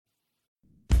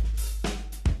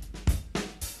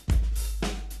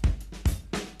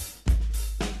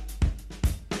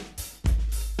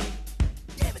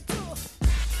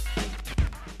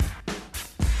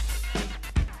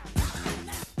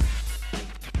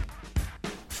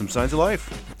some signs of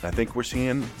life. I think we're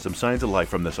seeing some signs of life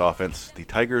from this offense. The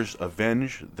Tigers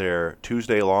avenge their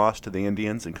Tuesday loss to the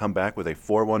Indians and come back with a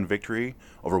 4-1 victory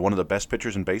over one of the best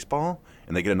pitchers in baseball,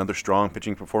 and they get another strong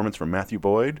pitching performance from Matthew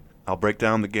Boyd. I'll break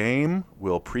down the game.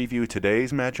 We'll preview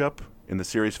today's matchup in the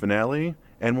series finale,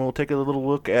 and we'll take a little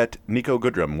look at Niko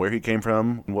Goodrum, where he came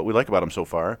from, and what we like about him so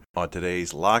far on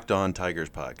today's Locked On Tigers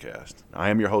podcast.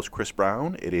 I am your host, Chris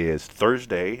Brown. It is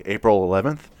Thursday, April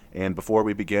 11th, and before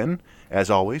we begin, as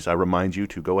always, I remind you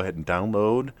to go ahead and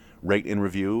download, rate, and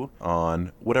review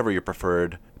on whatever your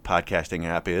preferred podcasting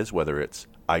app is, whether it's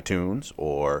iTunes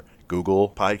or Google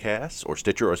Podcasts or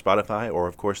Stitcher or Spotify, or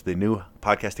of course the new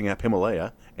podcasting app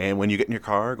Himalaya. And when you get in your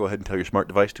car, go ahead and tell your smart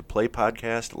device to play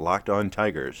podcast Locked On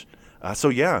Tigers. I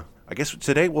guess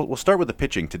today we'll start with the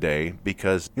pitching today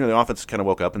because the offense kind of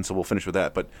woke up, and so we'll finish with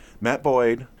that. But Matt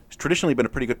Boyd has traditionally been a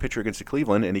pretty good pitcher against the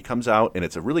Cleveland, and he comes out and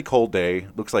it's a really cold day.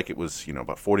 Looks like it was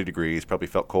about 40 degrees, probably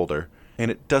felt colder, and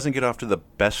it doesn't get off to the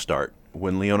best start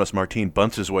when Leonys Martin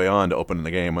bunts his way on to open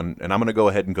the game. And I'm going to go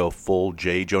ahead and go full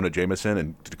J. Jonah Jameson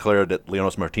and declare that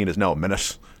Leonys Martin is now a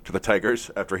menace to the Tigers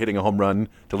after hitting a home run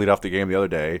to lead off the game the other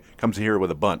day. Comes here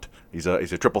with a bunt. He's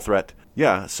a triple threat.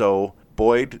 Yeah, so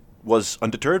Boyd was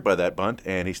undeterred by that bunt,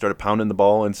 and he started pounding the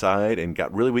ball inside and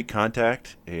got really weak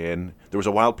contact, and there was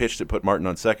a wild pitch that put Martin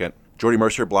on second. Jordy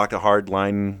Mercer blocked a hard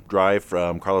line drive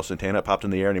from Carlos Santana, popped in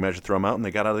the air, and he managed to throw him out, and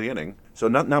they got out of the inning. So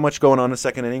not much going on in the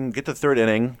second inning. Get to the third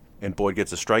inning, and Boyd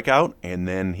gets a strikeout, and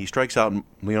then he strikes out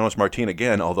Leonys Martin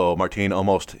again, although Martin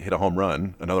almost hit a home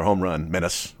run, another home run.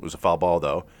 Menace. It was a foul ball,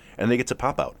 though. And then he gets a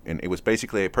pop-out, and it was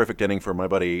basically a perfect inning for my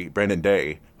buddy Brandon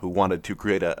Day, who wanted to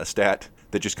create a stat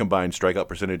that just combined strikeout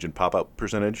percentage and pop-out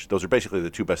percentage. Those are basically the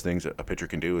two best things a pitcher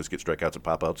can do, is get strikeouts and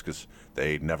pop-outs, because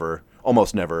they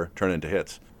almost never turn into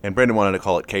hits. And Brandon wanted to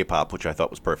call it K-pop, which I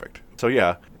thought was perfect. So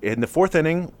yeah, in the fourth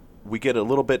inning, we get a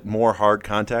little bit more hard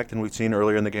contact than we've seen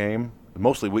earlier in the game.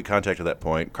 Mostly weak contact at that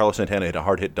point. Carlos Santana hit a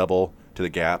hard hit double to the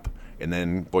gap, and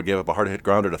then Boyd gave up a hard hit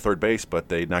grounder to third base, but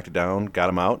they knocked it down, got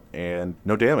him out, and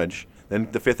no damage. Then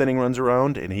the fifth inning runs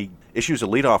around, and he issues a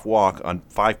leadoff walk on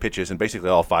 5 pitches, and basically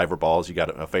all 5 were balls. He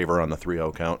got a favor on the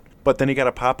 3-0 count. But then he got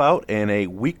a pop-out and a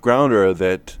weak grounder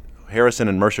that Harrison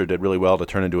and Mercer did really well to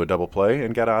turn into a double play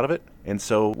and got out of it. And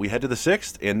so we head to the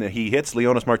 6th, and he hits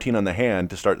Leonys Martin on the hand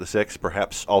to start the 6th,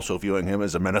 perhaps also viewing him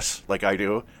as a menace like I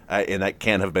do. And that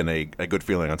can have been a good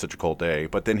feeling on such a cold day.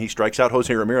 But then he strikes out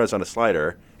Jose Ramirez on a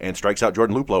slider and strikes out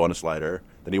Jordan Luplow on a slider.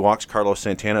 Then he walks Carlos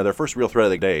Santana, their first real threat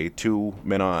of the day, 2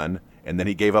 men on. And then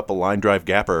he gave up a line drive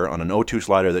gapper on an 0-2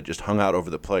 slider that just hung out over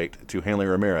the plate to Hanley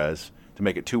Ramirez to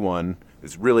make it 2-1.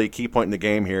 It's really a key point in the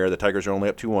game here. The Tigers are only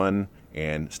up 2-1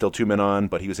 and still 2 men on,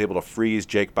 but he was able to freeze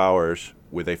Jake Bauers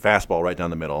with a fastball right down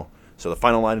the middle. So the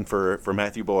final line for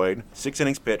Matthew Boyd, 6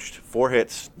 innings pitched, 4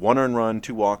 hits, 1 earned run,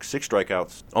 2 walks, 6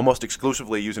 strikeouts, almost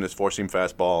exclusively using his 4-seam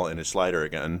fastball and his slider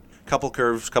again. Couple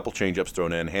curves, couple changeups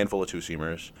thrown in, handful of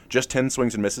 2-seamers. Just 10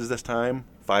 swings and misses this time,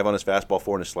 5 on his fastball,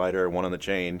 4 on his slider, 1 on the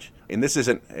change. And this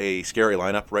isn't a scary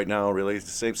lineup right now, really. It's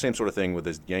the same sort of thing with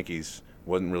his Yankees.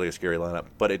 Wasn't really a scary lineup.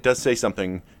 But it does say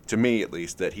something, to me at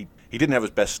least, that he didn't have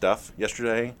his best stuff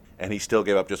yesterday, and he still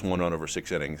gave up just 1 run over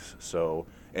 6 innings.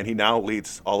 And he now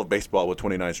leads all of baseball with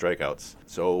 29 strikeouts.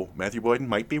 So Matthew Boyd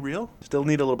might be real. Still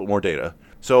need a little bit more data.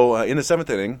 So in the 7th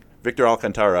inning, Victor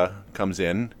Alcantara comes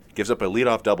in, gives up a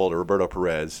leadoff double to Roberto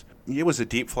Perez. It was a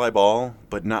deep fly ball,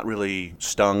 but not really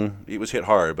stung. It was hit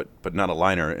hard, but not a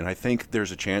liner. And I think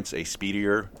there's a chance a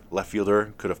speedier left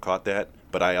fielder could have caught that.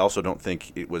 But I also don't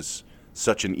think it was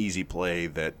such an easy play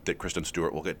that Kristen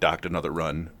Stewart will get docked another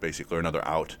run, basically, or another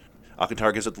out.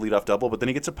 Alcantara gets a leadoff double, but then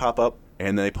he gets a pop-up,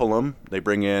 and they pull him. They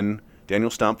bring in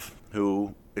Daniel Stumpf,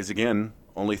 who is, again,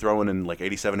 only throwing in like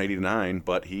 87, 89,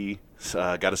 but he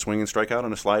got a swing and strikeout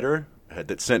on a slider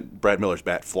that sent Brad Miller's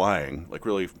bat flying, like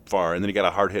really far, and then he got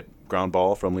a hard-hit ground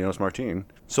ball from Leonys Martin.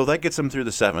 So that gets him through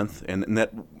the 7th, and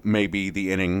that may be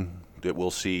the inning that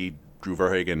we'll see Drew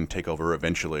Verhagen take over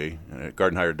eventually.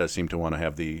 Gardenhire does seem to want to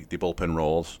have the bullpen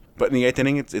roles. But in the 8th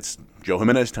inning, it's Joe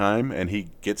Jimenez time, and he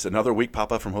gets another weak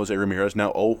pop-up from Jose Ramirez.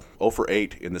 Now 0 for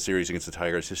 8 in the series against the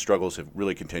Tigers. His struggles have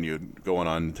really continued going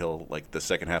on until like the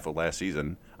second half of last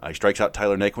season. He strikes out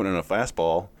Tyler Naquin in a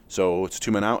fastball, so it's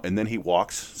 2 men out, and then he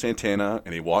walks Santana,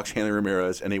 and he walks Hanley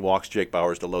Ramirez, and he walks Jake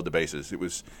Bauers to load the bases. It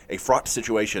was a fraught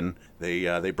situation.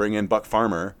 They bring in Buck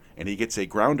Farmer, and he gets a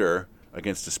grounder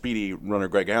against the speedy runner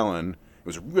Greg Allen. It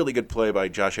was a really good play by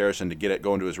Josh Harrison to get it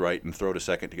going to his right and throw to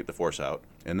second to get the force out.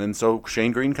 And then so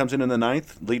Shane Green comes in the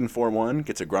 9th, leading 4-1,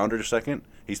 gets a grounder to second.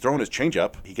 He's throwing his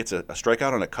changeup. He gets a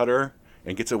strikeout on a cutter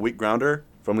and gets a weak grounder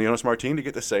from Leonys Martin to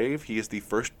get the save. He is the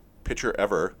first pitcher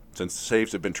ever, since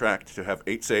saves have been tracked, to have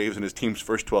 8 saves in his team's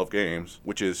first 12 games,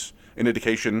 which is an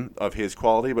indication of his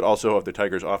quality, but also of the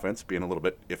Tigers' offense being a little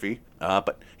bit iffy.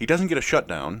 But he doesn't get a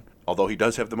shutdown, although he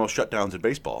does have the most shutdowns in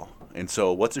baseball. And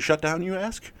so what's a shutdown, you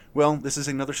ask? Well, this is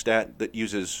another stat that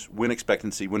uses win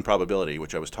expectancy, win probability,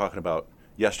 which I was talking about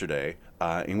yesterday.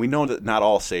 And we know that not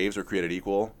all saves are created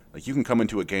equal. Like, you can come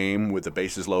into a game with the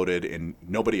bases loaded and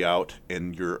nobody out,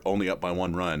 and you're only up by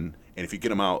 1 run. And if you get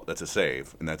them out, that's a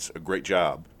save, and that's a great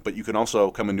job. But you can also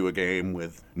come into a game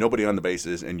with nobody on the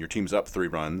bases and your team's up 3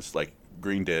 runs, like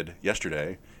Green did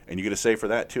yesterday, and you get a save for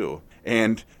that too.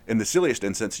 And in the silliest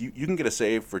instance, you can get a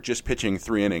save for just pitching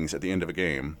 3 innings at the end of a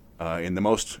game. And the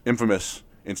most infamous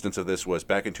instance of this was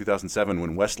back in 2007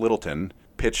 when Wes Littleton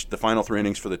pitched the final 3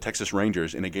 innings for the Texas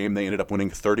Rangers in a game they ended up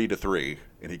winning 30-3,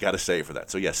 and he got a save for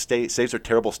that. So yes, saves are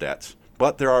terrible stats.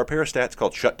 But there are a pair of stats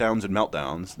called shutdowns and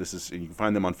meltdowns. You can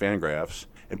find them on Fangraphs.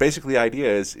 And basically the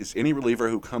idea is any reliever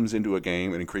who comes into a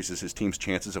game and increases his team's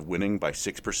chances of winning by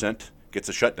 6% gets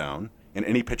a shutdown, and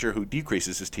any pitcher who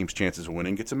decreases his team's chances of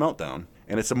winning gets a meltdown.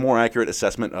 And it's a more accurate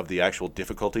assessment of the actual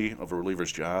difficulty of a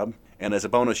reliever's job. And as a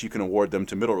bonus, you can award them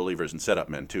to middle relievers and setup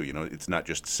men too. It's not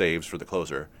just saves for the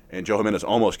closer. And Joe Jimenez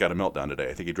almost got a meltdown today.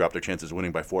 I think he dropped their chances of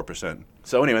winning by 4%.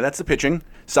 So anyway, that's the pitching.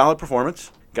 Solid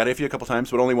performance. Got iffy a couple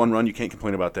times, but only 1 run. You can't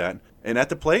complain about that. And at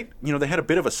the plate, they had a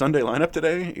bit of a Sunday lineup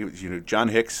today. It was, John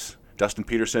Hicks, Dustin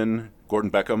Peterson, Gordon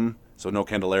Beckham, so no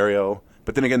Candelario.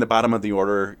 But then again, the bottom of the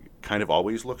order kind of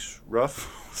always looks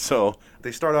rough. So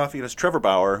they start off, it's Trevor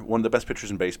Bauer, one of the best pitchers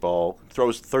in baseball,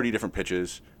 throws 30 different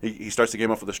pitches. He starts the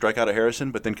game off with a strikeout at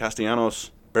Harrison, but then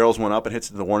Castellanos barrels one up and hits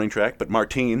the warning track. But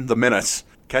Martin, the menace,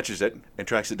 catches it and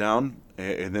tracks it down.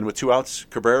 And then with 2 outs,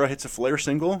 Cabrera hits a flare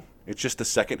single. It's just the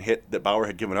second hit that Bauer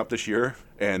had given up this year,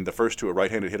 and the first to a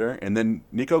right-handed hitter. And then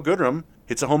Nico Goodrum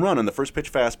hits a home run on the first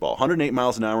pitch fastball, 108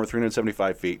 miles an hour,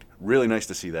 375 feet. Really nice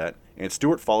to see that. And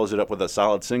Stewart follows it up with a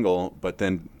solid single, but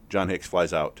then John Hicks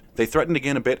flies out. They threatened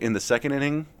again a bit in the second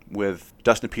inning with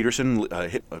Dustin Peterson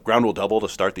hit a ground rule double to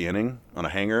start the inning on a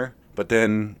hanger. But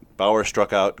then Bauer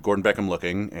struck out Gordon Beckham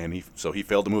looking, and he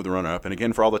failed to move the runner up. And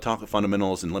again, for all the talk of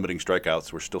fundamentals and limiting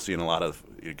strikeouts, we're still seeing a lot of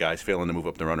guys failing to move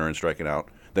up the runner and striking out.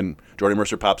 Then Jordy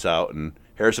Mercer pops out, and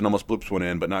Harrison almost bloops one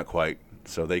in, but not quite.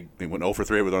 So they went 0 for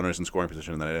 3 with runners in scoring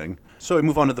position in that inning. So we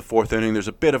move on to the 4th inning. There's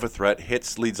a bit of a threat.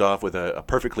 Hitz leads off with a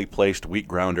perfectly placed weak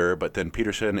grounder, but then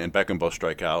Peterson and Beckham both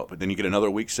strike out. But then you get another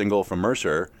weak single from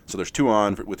Mercer. So there's 2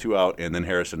 on with 2 out, and then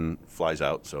Harrison flies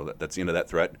out. So that's the end of that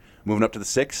threat. Moving up to the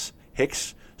 6th,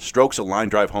 Hicks strokes a line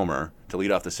drive homer to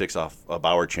lead off the 6th off a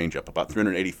Bauer changeup, about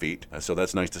 380 feet. So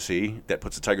that's nice to see. That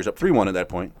puts the Tigers up 3-1 at that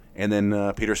point. And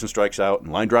then Peterson strikes out.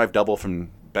 Line drive double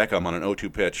from Beckham on an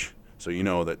 0-2 pitch. So you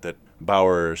know that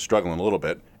Bauer is struggling a little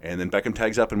bit. And then Beckham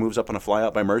tags up and moves up on a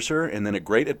flyout by Mercer. And then a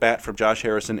great at-bat from Josh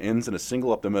Harrison ends in a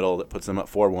single up the middle that puts them up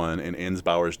 4-1 and ends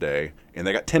Bauer's day. And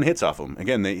they got 10 hits off him.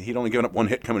 Again, he'd only given up 1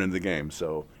 hit coming into the game.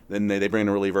 So then they bring in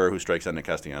a reliever who strikes out Nick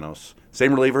Castellanos.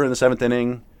 Same reliever in the 7th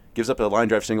inning. Gives up a line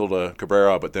drive single to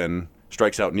Cabrera, but then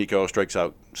strikes out Nico, strikes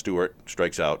out Stewart,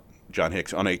 strikes out John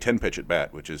Hicks on a 10-pitch at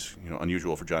bat, which is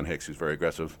unusual for John Hicks, who's very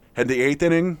aggressive. Head to the 8th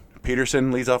inning. Peterson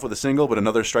leads off with a single, but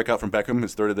another strikeout from Beckham,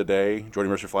 his 3rd of the day. Jordy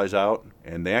Mercer flies out,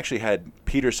 and they actually had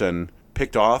Peterson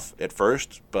picked off at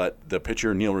first, but the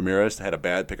pitcher, Neil Ramirez, had a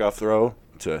bad pickoff throw.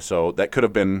 So that could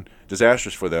have been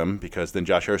disastrous for them because then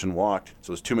Josh Harrison walked.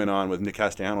 So there's 2 men on with Nick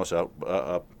Castellanos out,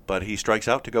 but he strikes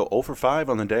out to go 0 for 5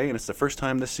 on the day, and it's the first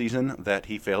time this season that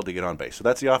he failed to get on base. So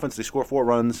that's the offense. They score 4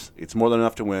 runs. It's more than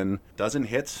enough to win. Dozen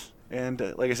hits. And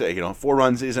like I say, 4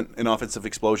 runs isn't an offensive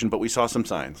explosion, but we saw some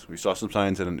signs.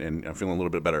 And I'm feeling a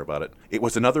little bit better about it. It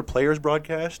was another players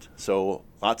broadcast, so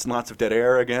lots and lots of dead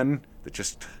air again.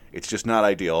 It's just not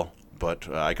ideal.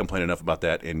 But I complained enough about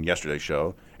that in yesterday's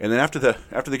show. And then after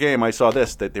the game, I saw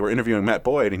that they were interviewing Matt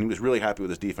Boyd, and he was really happy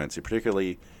with his defense,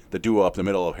 particularly the duo up the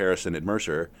middle of Harrison and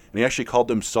Mercer. And he actually called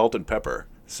them salt and pepper.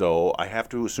 So I have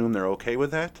to assume they're okay with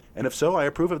that. And if so, I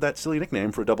approve of that silly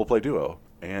nickname for a double play duo.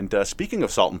 And speaking of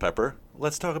salt and pepper,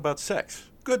 let's talk about sex.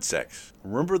 Good sex.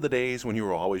 Remember the days when you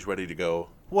were always ready to go?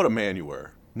 What a man you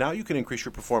were. Now you can increase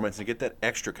your performance and get that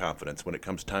extra confidence when it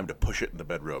comes time to push it in the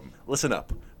bedroom. Listen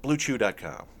up.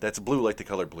 BlueChew.com. That's blue like the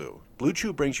color blue. Blue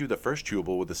Chew brings you the first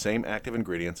chewable with the same active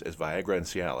ingredients as Viagra and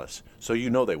Cialis, so you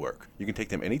know they work. You can take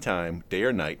them anytime, day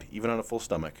or night, even on a full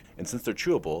stomach. And since they're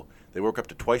chewable, they work up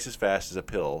to twice as fast as a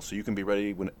pill, so you can be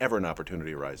ready whenever an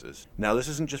opportunity arises. Now, this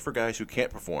isn't just for guys who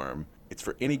can't perform. It's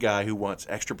for any guy who wants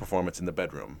extra performance in the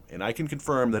bedroom. And I can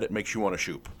confirm that it makes you want to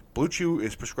shoop. Blue Chew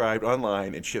is prescribed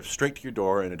online and shipped straight to your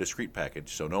door in a discreet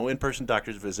package, so no in-person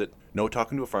doctor's visit, no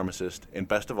talking to a pharmacist, and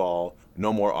best of all,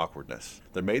 no more awkwardness.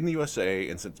 They're made in the USA,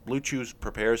 and since Blue Chew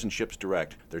prepares and ships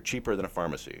direct, they're cheaper than a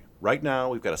pharmacy. Right now,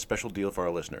 we've got a special deal for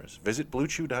our listeners. Visit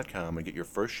BlueChew.com and get your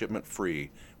first shipment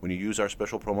free when you use our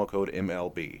special promo code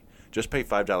MLB. Just pay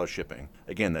 $5 shipping.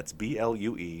 Again, that's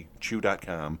BLUE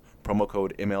Chew.com, promo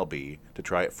code MLB, to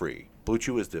try it free. Blue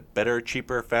Chew is the better,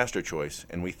 cheaper, faster choice,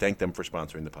 and we thank them for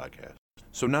sponsoring the podcast.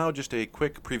 So now just a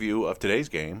quick preview of today's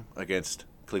game against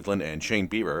Cleveland and Shane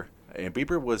Bieber. And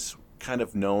Bieber was kind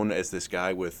of known as this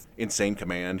guy with insane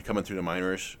command coming through the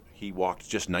minors. He walked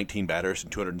just 19 batters in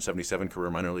 277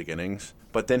 career minor league innings.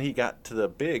 But then he got to the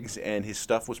bigs, and his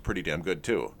stuff was pretty damn good,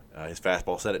 too. His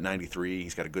fastball set at 93.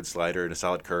 He's got a good slider and a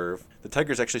solid curve. The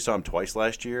Tigers actually saw him twice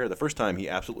last year. The first time, he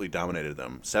absolutely dominated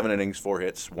them. 7 innings, 4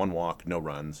 hits, 1 walk, no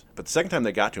runs. But the second time,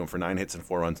 they got to him for 9 hits and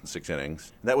 4 runs in 6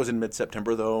 innings. That was in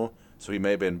mid-September, though, so he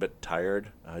may have been a bit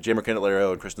tired. Jeimer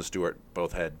Candelario and Kristen Stewart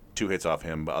both had 2 hits off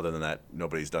him, but other than that,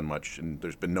 nobody's done much, and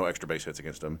there's been no extra base hits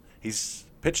against him. He's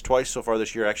pitched twice so far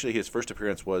this year. Actually, his first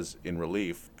appearance was in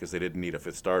relief because they didn't need a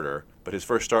 5th starter. But his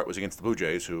first start was against the Blue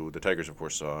Jays, who the Tigers, of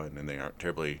course, saw, and they aren't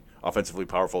terribly offensively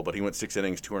powerful. But he went 6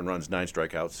 innings, 2 earned runs, 9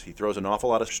 strikeouts. He throws an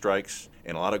awful lot of strikes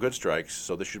and a lot of good strikes,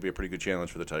 so this should be a pretty good challenge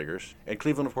for the Tigers. And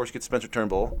Cleveland, of course, gets Spencer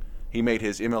Turnbull. He made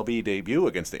his MLB debut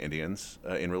against the Indians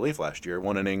in relief last year.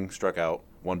 1 inning, struck out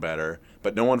 1 batter.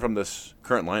 But no one from this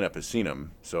current lineup has seen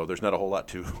him, so there's not a whole lot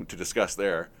to discuss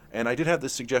there. And I did have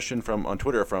this suggestion on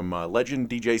Twitter from Legend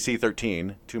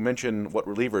DJC13 to mention what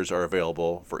relievers are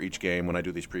available for each game when I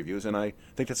do these previews, and I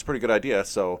think that's a pretty good idea,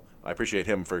 so I appreciate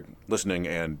him for listening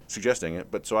and suggesting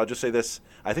it. But so I'll just say this.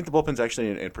 I think the bullpen's actually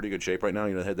in pretty good shape right now.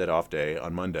 They had that off day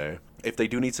on Monday. If they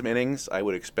do need some innings, I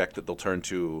would expect that they'll turn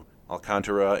to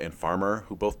Alcantara and Farmer,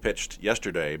 who both pitched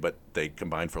yesterday, but they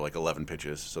combined for like 11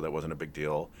 pitches, so that wasn't a big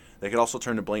deal. They could also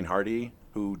turn to Blaine Hardy,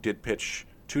 who did pitch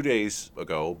 2 days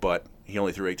ago, but he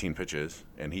only threw 18 pitches,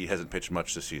 and he hasn't pitched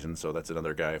much this season, so that's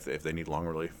another guy if they need long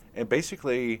relief. And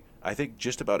basically, I think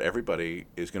just about everybody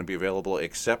is going to be available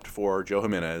except for Joe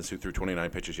Jimenez, who threw 29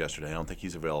 pitches yesterday. I don't think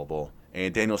he's available.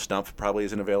 And Daniel Stumpf probably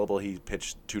isn't available. He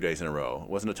pitched 2 days in a row. It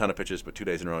wasn't a ton of pitches, but 2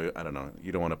 days in a row, I don't know.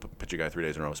 You don't want to pitch a guy 3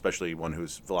 days in a row, especially one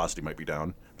whose velocity might be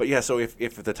down. But yeah, so if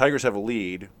the Tigers have a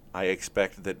lead, I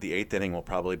expect that the 8th inning will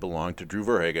probably belong to Drew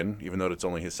Verhagen, even though it's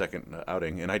only his second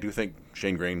outing. And I do think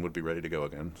Shane Grain would be ready to go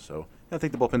again. So I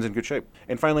think the bullpen's in good shape.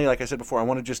 And finally, like I said before, I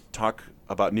want to just talk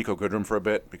about Niko Goodrum for a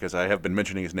bit, because I have been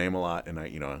mentioning his name a lot, and I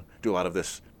do a lot of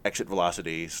this exit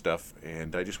velocity stuff,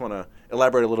 and I just want to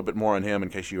elaborate a little bit more on him in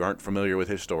case you aren't familiar with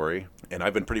his story. And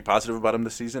I've been pretty positive about him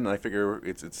this season, and I figure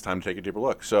it's time to take a deeper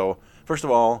look. So first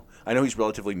of all, I know he's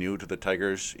relatively new to the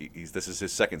Tigers. This is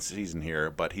his second season here,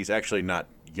 but he's actually not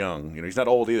young. He's not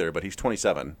old either, but he's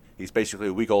 27. He's basically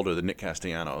a week older than Nick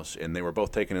Castellanos, and they were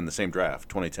both taken in the same draft,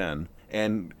 2010.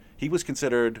 And he was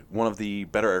considered one of the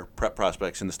better prep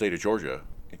prospects in the state of Georgia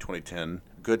in 2010.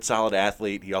 Good, solid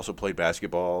athlete. He also played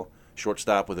basketball,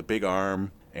 shortstop with a big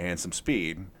arm and some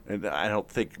speed. And I don't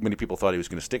think many people thought he was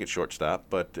going to stick at shortstop,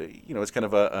 but, it's kind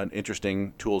of an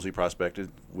interesting toolsy prospect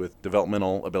with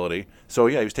developmental ability. So,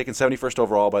 yeah, he was taken 71st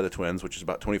overall by the Twins, which is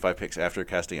about 25 picks after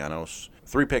Castellanos,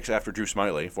 3 picks after Drew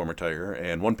Smyly, former Tiger,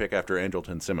 and 1 pick after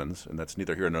Andrelton Simmons, and that's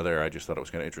neither here nor there. I just thought it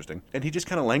was kind of interesting. And he just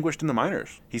kind of languished in the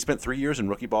minors. He spent 3 years in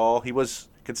rookie ball. He was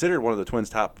considered one of the Twins'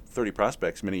 top 30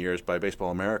 prospects many years by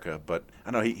Baseball America, but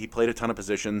I don't know, he played a ton of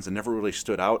positions and never really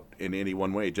stood out in any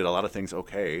one way. He did a lot of things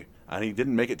okay, and he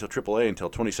didn't make it till AAA until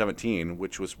 2017,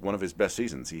 which was one of his best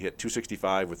seasons. He hit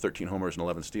 .265 with 13 homers and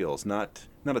 11 steals. Not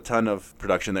a ton of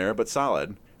production there, but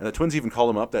solid. And the Twins even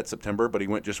called him up that September, but he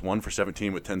went just 1 for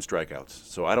 17 with 10 strikeouts.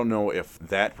 So I don't know if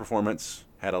that performance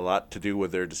had a lot to do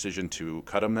with their decision to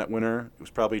cut him that winter. It was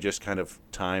probably just kind of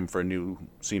time for a new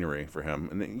scenery for him.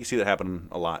 And you see that happen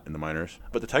a lot in the minors.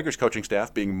 But the Tigers coaching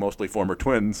staff, being mostly former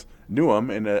Twins, knew him,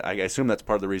 and I assume that's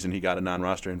part of the reason he got a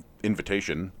non-roster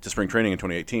invitation to spring training in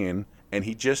 2018. And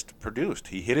he just produced.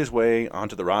 He hit his way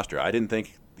onto the roster. I didn't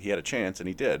think he had a chance, and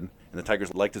he did. And the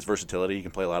Tigers liked his versatility. He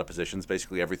can play a lot of positions,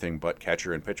 basically everything but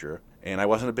catcher and pitcher. And I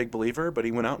wasn't a big believer, but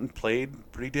he went out and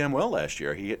played pretty damn well last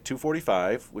year. He hit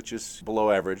 .245, which is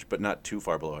below average, but not too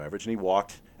far below average. And he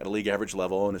walked at a league average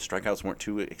level, and his strikeouts weren't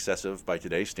too excessive by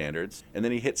today's standards. And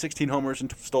then he hit 16 homers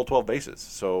and stole 12 bases.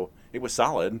 So it was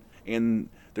solid. And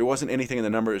there wasn't anything in the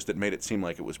numbers that made it seem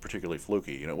like it was particularly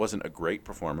fluky. It wasn't a great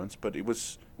performance, but it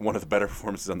was one of the better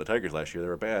performances on the Tigers last year. They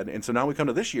were bad. And so now we come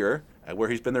to this year, where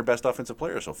he's been their best offensive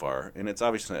player so far. And it's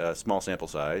obviously a small sample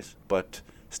size, but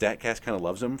StatCast kind of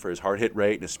loves him for his hard hit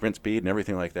rate and his sprint speed and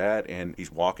everything like that. And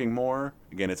he's walking more.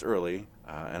 Again, it's early.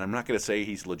 And I'm not going to say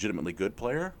he's a legitimately good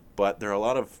player, but there are a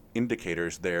lot of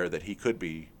indicators there that he could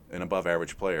be an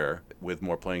above-average player with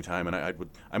more playing time. And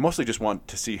I mostly just want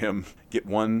to see him get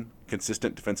one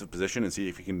consistent defensive position and see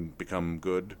if he can become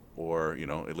good or,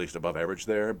 at least above average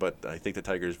there. But I think the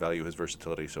Tigers value his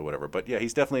versatility, so whatever. But yeah,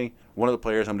 he's definitely one of the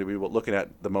players I'm going to be looking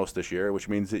at the most this year, which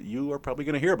means that you are probably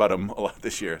going to hear about him a lot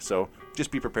this year. So just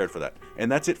be prepared for that.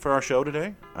 And that's it for our show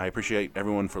today. I appreciate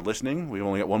everyone for listening. We've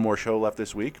only got one more show left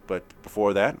this week, but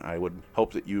before that, I would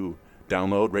hope that you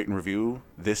download, rate, and review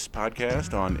this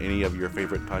podcast on any of your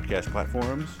favorite podcast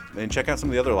platforms. And check out some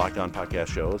of the other Locked On podcast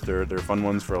shows. They're fun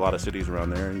ones for a lot of cities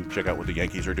around there. And check out what the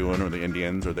Yankees are doing, or the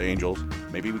Indians, or the Angels.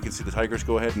 Maybe we can see the Tigers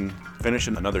go ahead and finish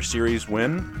another series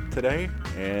win today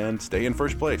and stay in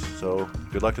first place. So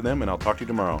good luck to them, and I'll talk to you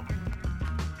tomorrow.